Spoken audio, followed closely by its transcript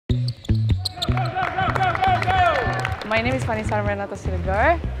My name is Vanissa Renata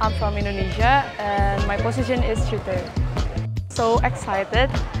Siregar. I'm from Indonesia and my position is shooter. So excited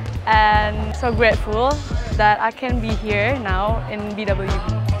and so grateful that I can be here now in BWB.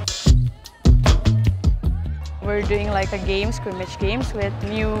 We're doing like a game, scrimmage games with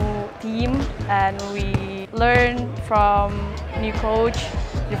new team, and we learn from new coach,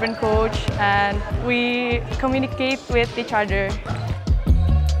 different coach, and we communicate with each other.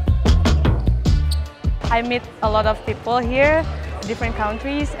 I meet a lot of people here, different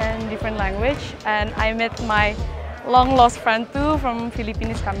countries and different language, and I met my long lost friend too from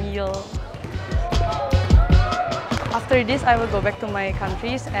Philippines, Camille. After this, I will go back to my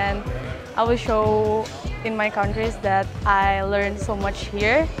countries and I will show in my countries that I learned so much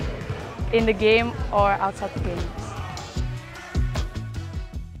here in the game or outside the game.